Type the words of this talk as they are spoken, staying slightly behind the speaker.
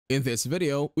In this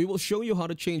video, we will show you how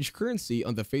to change currency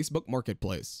on the Facebook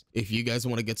Marketplace. If you guys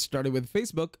want to get started with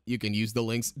Facebook, you can use the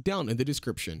links down in the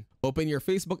description. Open your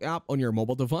Facebook app on your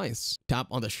mobile device. Tap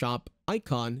on the shop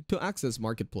icon to access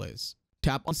Marketplace.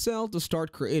 Tap on Sell to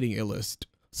start creating a list.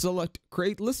 Select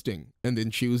Create Listing and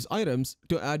then choose Items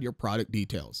to add your product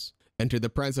details. Enter the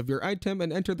price of your item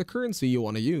and enter the currency you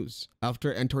want to use.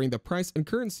 After entering the price and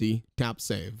currency, tap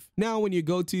Save. Now when you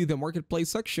go to the Marketplace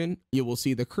section, you will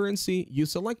see the currency you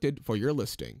selected for your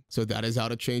listing. So that is how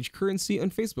to change currency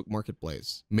on Facebook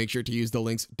Marketplace. Make sure to use the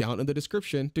links down in the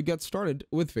description to get started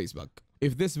with Facebook.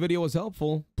 If this video was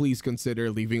helpful, please consider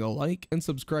leaving a like and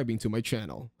subscribing to my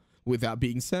channel. With that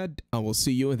being said, I will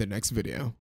see you in the next video.